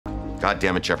God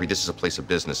damn it, Jeffrey, this is a place of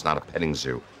business, not a petting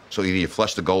zoo. So either you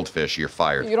flush the goldfish or you're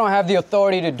fired. You don't have the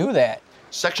authority to do that.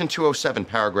 Section 207,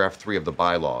 paragraph 3 of the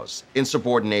bylaws.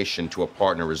 Insubordination to a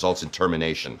partner results in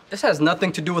termination. This has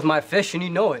nothing to do with my fish, and you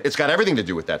know it. It's got everything to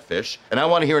do with that fish, and I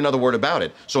want to hear another word about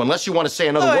it. So unless you want to say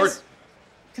another word...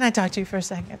 Can I talk to you for a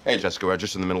second? Hey, Jessica, we're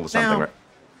just in the middle of something, No. right?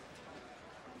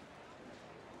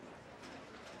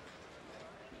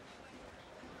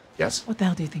 Yes? What the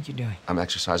hell do you think you're doing? I'm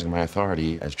exercising my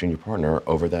authority as junior partner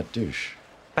over that douche.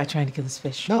 By trying to kill this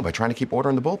fish? No, by trying to keep order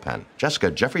in the bullpen.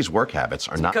 Jessica, Jeffrey's work habits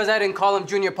are not... Because I didn't call him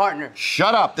junior partner.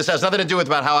 Shut up! This has nothing to do with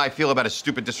about how I feel about a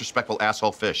stupid, disrespectful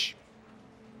asshole fish.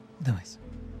 Louis,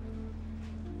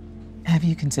 have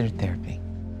you considered therapy?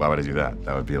 Why would I do that?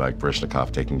 That would be like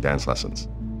Barishnikov taking dance lessons.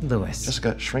 Louis.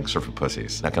 Jessica, shrinks are for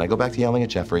pussies. Now, can I go back to yelling at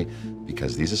Jeffrey?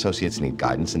 Because these associates need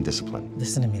guidance and discipline.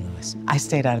 Listen to me, Louis. I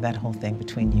stayed out of that whole thing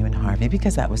between you and Harvey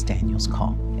because that was Daniel's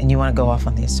call. And you want to go off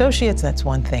on the associates, that's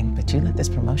one thing. But you let this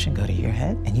promotion go to your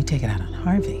head and you take it out on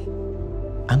Harvey.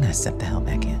 I'm gonna step the hell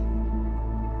back in.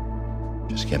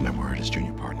 Just get my word as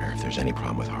junior partner. If there's any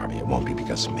problem with Harvey, it won't be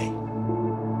because of me.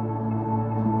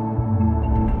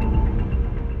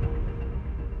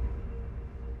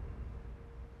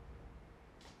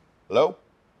 Hello?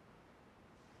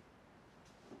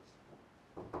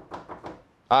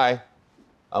 Hi,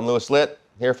 I'm Louis Litt,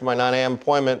 here for my 9 a.m.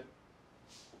 appointment.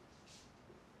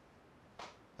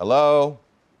 Hello?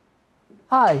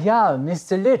 Ah, yeah,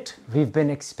 Mr. Litt. We've been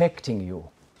expecting you.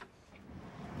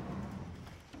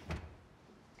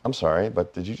 I'm sorry,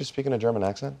 but did you just speak in a German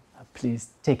accent?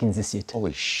 Please take in the seat.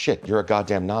 Holy shit, you're a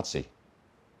goddamn Nazi.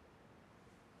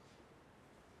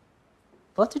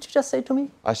 What did you just say to me?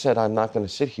 I said I'm not going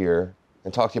to sit here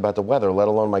and talk to you about the weather, let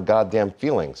alone my goddamn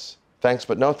feelings. Thanks,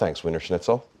 but no thanks, Wiener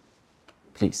Schnitzel.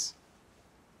 Please,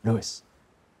 Louis,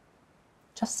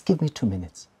 just give me 2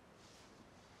 minutes.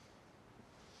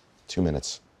 2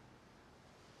 minutes.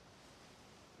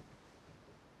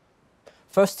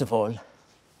 First of all,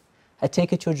 I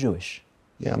take it you're Jewish.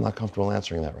 Yeah, I'm not comfortable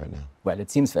answering that right now. Well,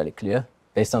 it seems very clear,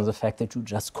 based on the fact that you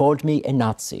just called me a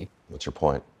Nazi. What's your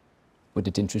point? Would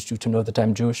it interest you to know that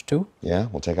I'm Jewish too? Yeah,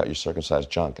 we'll take out your circumcised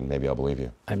junk and maybe I'll believe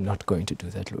you. I'm not going to do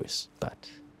that, Louis, but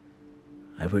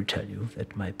I will tell you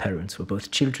that my parents were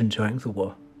both children during the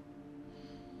war.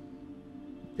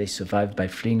 They survived by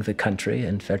fleeing the country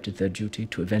and felt it their duty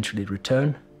to eventually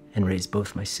return and raise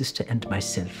both my sister and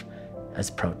myself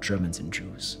as proud Germans and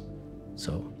Jews.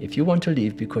 So if you want to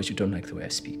leave because you don't like the way I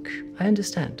speak, I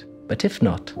understand. But if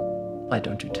not, why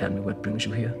don't you tell me what brings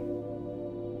you here?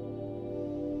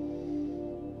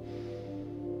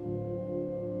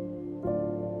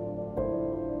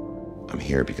 I'm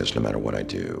here because no matter what I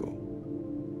do,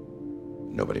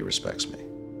 nobody respects me.